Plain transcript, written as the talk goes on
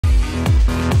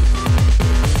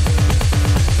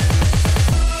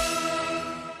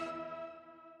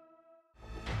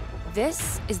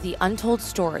This is the untold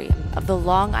story of the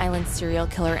Long Island serial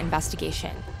killer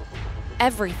investigation.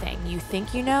 Everything you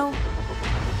think you know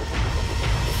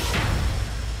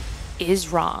is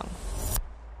wrong.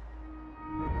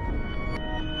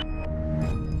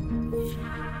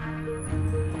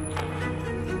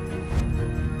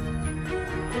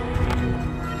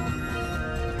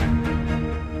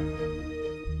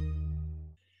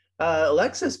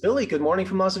 Alexis, Billy, good morning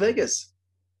from Las Vegas.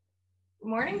 Good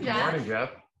morning, Jeff. Good morning,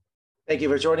 Jeff. Thank you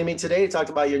for joining me today to talk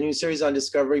about your new series on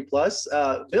Discovery Plus.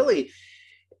 Billy,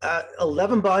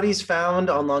 11 bodies found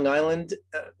on Long Island.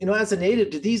 As a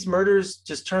native, did these murders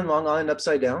just turn Long Island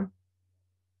upside down?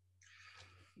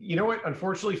 You know what?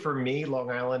 Unfortunately for me,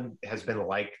 Long Island has been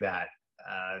like that.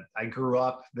 I grew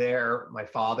up there. My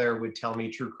father would tell me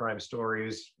true crime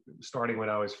stories starting when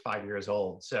I was 5 years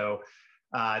old. So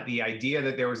the idea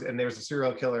that there was a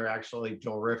serial killer, actually,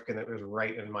 Joel Rifkin, that was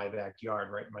right in my backyard,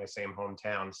 right in my same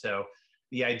hometown. So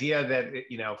the idea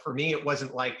that, for me, it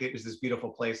wasn't like it was this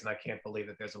beautiful place and I can't believe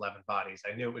that there's 11 bodies.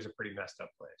 I knew it was a pretty messed up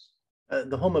place.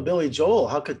 The home of Billy Joel,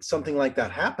 how could something like that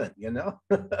happen,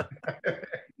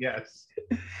 Yes.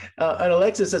 And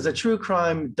Alexis, as a true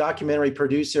crime documentary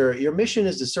producer, your mission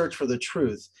is to search for the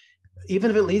truth,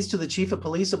 even if it leads to the chief of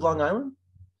police of Long Island?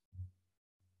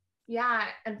 Yeah,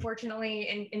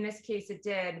 unfortunately, in this case, it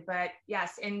did. But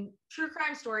yes, in true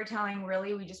crime storytelling,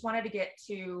 really, we just wanted to get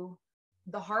to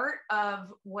the heart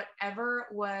of whatever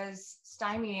was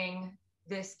stymieing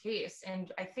this case.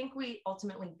 And I think we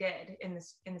ultimately did in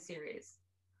the series.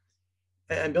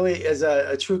 And Billy, as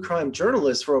a true crime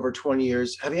journalist for over 20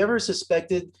 years, have you ever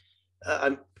suspected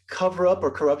a cover-up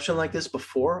or corruption like this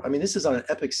before? I mean, this is on an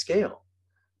epic scale.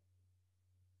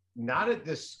 Not at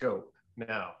this scope,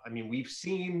 no. I mean, we've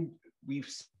seen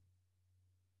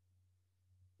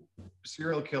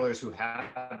serial killers who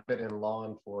have been in law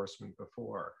enforcement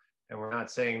before. And we're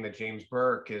not saying that James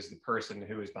Burke is the person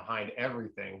who is behind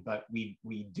everything, but we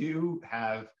do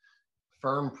have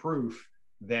firm proof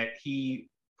that he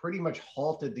pretty much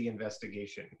halted the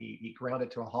investigation. He ground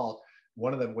it to a halt.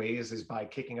 One of the ways is by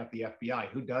kicking out the FBI.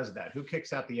 Who does that? Who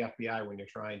kicks out the FBI when you're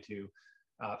trying to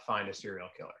find a serial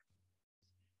killer?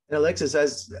 And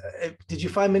Alexis, did you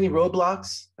find many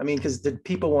roadblocks? I mean, because did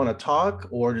people want to talk,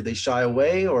 or did they shy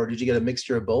away, or did you get a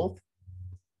mixture of both?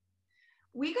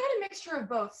 We got a mixture of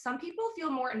both. Some people feel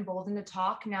more emboldened to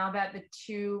talk now that the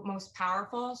two most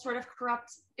powerful sort of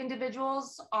corrupt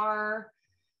individuals are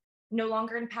no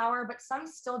longer in power, but some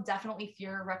still definitely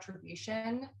fear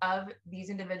retribution of these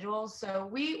individuals. So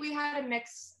we had a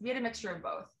mixture of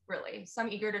both, really. Some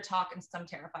eager to talk and some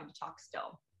terrified to talk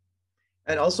still.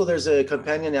 And also there's a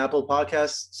companion Apple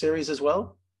podcast series as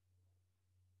well?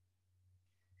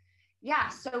 Yeah,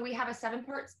 so we have a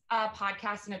 7-part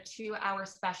podcast and a 2-hour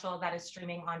special that is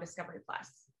streaming on Discovery Plus.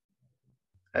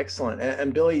 Excellent.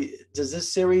 And Billy, does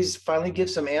this series finally give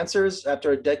some answers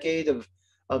after a decade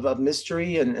of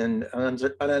mystery and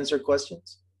unanswered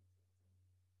questions?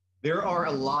 There are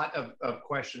a lot of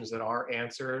questions that are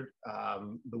answered.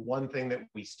 The one thing that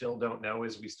we still don't know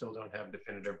is we still don't have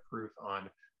definitive proof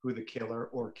on who the killer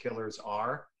or killers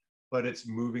are, but it's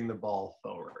moving the ball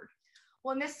forward.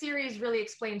 Well, and this series really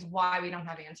explains why we don't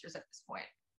have answers at this point.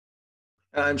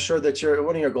 I'm sure that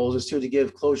one of your goals is to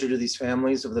give closure to these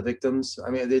families of the victims.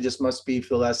 I mean, they just must be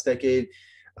for the last decade.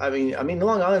 I mean,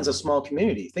 Long Island's a small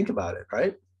community. Think about it,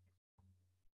 right?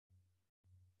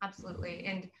 Absolutely.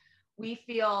 And we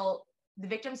feel the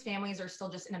victims' families are still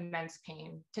just in immense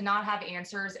pain to not have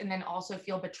answers and then also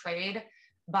feel betrayed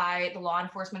by the law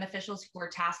enforcement officials who are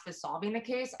tasked with solving the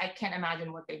case. I can't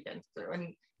imagine what they've been through.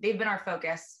 And they've been our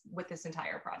focus with this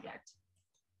entire project.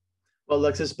 Well,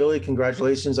 Alexis, Billy,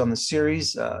 congratulations on the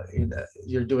series.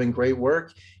 You're doing great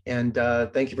work. And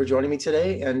thank you for joining me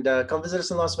today. And come visit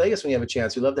us in Las Vegas when you have a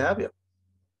chance. We'd love to have you.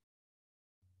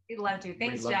 We'd love to.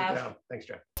 Thanks, We'd love Jeff. to. Thanks,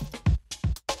 Jeff.